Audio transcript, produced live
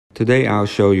Today I'll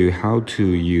show you how to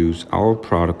use our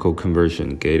protocol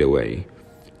conversion gateway,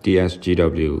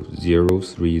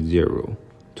 DSGW030,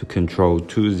 to control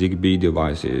two ZigBee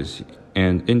devices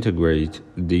and integrate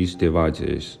these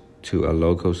devices to a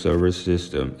local server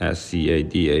system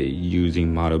SCADA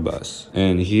using Modbus.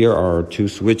 And here are two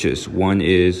switches. One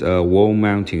is a wall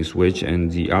mounting switch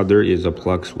and the other is a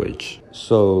plug switch.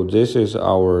 So this is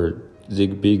our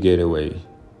ZigBee gateway,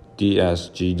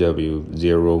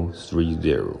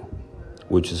 DSGW030,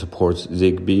 which supports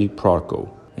ZigBee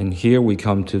protocol. And here we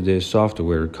come to this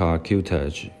software called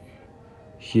Qtouch.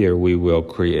 Here we will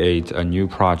create a new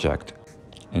project.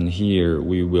 And here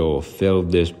we will fill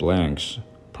these blanks: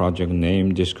 project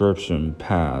name, description,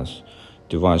 path,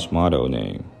 device model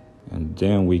name. And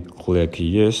then we click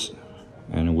yes,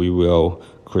 and we will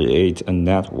create a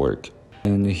network.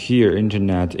 And here,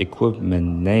 internet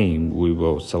equipment name, we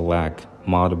will select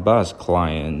Modbus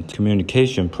client.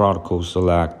 Communication protocol,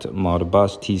 select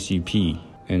Modbus TCP.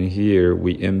 And here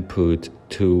we input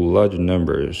two large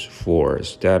numbers for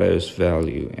status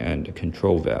value and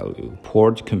control value.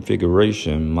 Port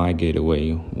configuration, my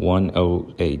gateway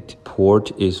 108.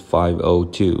 Port is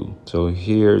 502. So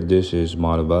here, this is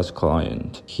Modbus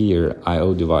client. Here,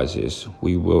 IO devices,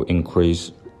 we will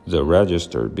increase the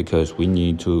register because we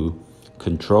need to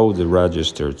control the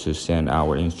register to send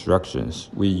our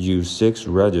instructions. We use 6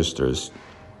 registers,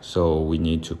 so we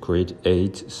need to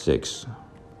create 6.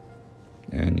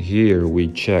 And here we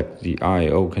check the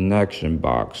I/O connection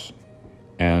box,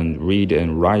 and read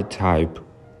and write type,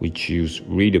 we choose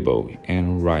readable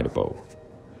and writable.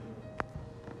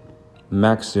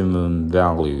 Maximum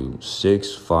value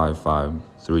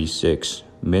 65536,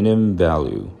 minimum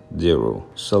value 0.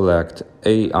 Select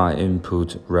AI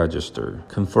input register.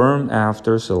 Confirm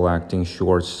after selecting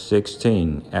short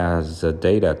 16 as the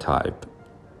data type.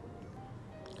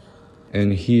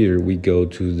 And here we go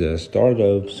to the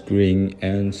startup screen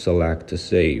and select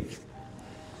save.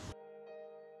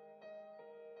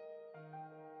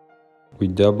 We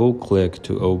double click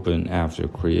to open after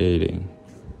creating.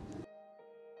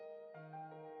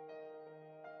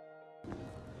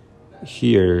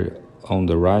 Here on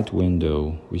the right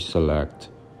window, we select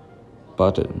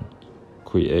button,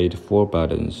 create 4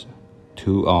 buttons,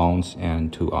 2 ons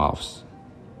and 2 offs.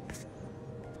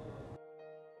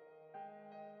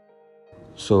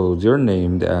 So they're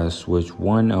named as switch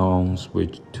 1 on,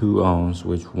 switch 2 on,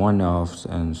 switch 1 off,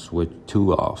 and switch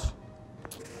 2 off.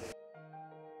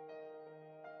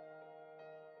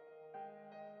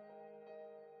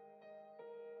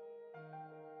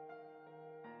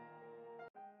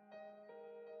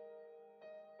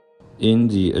 In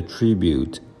the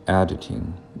attribute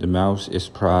editing, the mouse is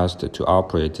pressed to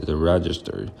operate the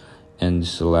register and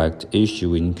select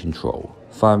issuing control.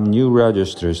 5 new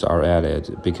registers are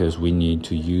added because we need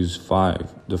to use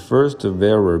 5. The first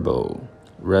variable,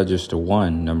 register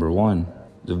 1, number 1.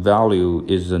 The value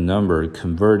is the number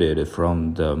converted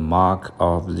from the MAC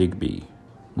of ZigBee.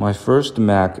 My first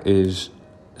MAC is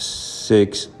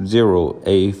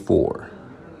 60A4.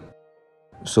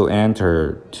 So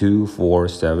enter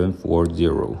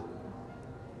 24740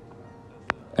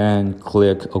 and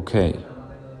click OK.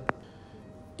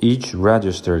 Each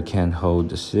register can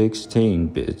hold 16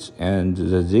 bits and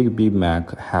the ZigBee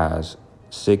MAC has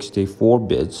 64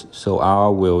 bits, so I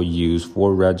will use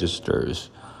 4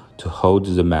 registers to hold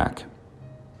the MAC.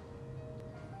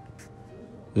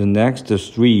 The next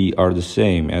 3 are the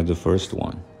same as the first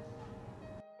one.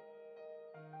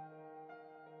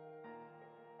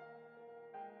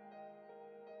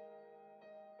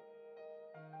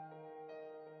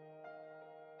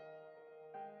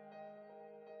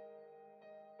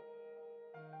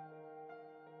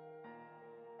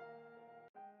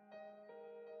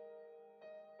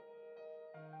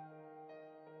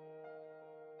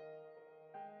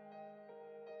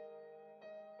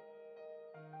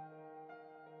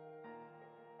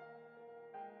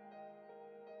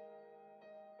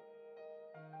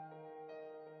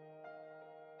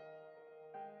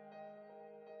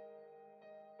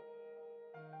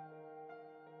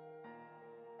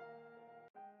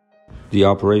 The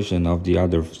operation of the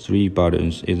other 3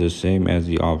 buttons is the same as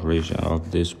the operation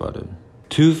of this button.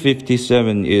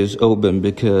 257 is open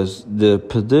because the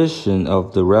position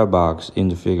of the red box in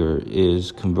the figure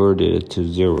is converted to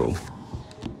 0.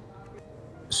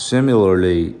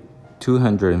 Similarly,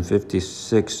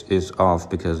 256 is off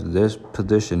because this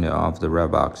position of the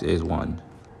red box is 1.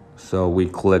 So we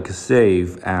click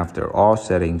save after all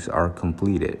settings are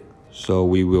completed. So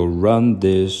we will run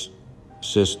this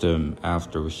system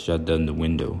after we shut down the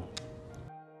window.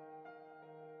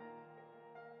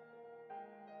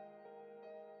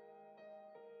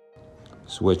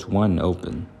 Switch 1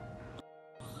 open.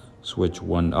 Switch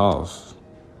 1 off.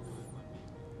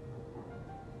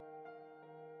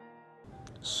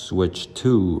 Switch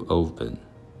 2 open.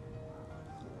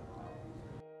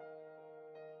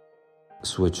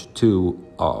 Switch 2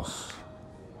 off.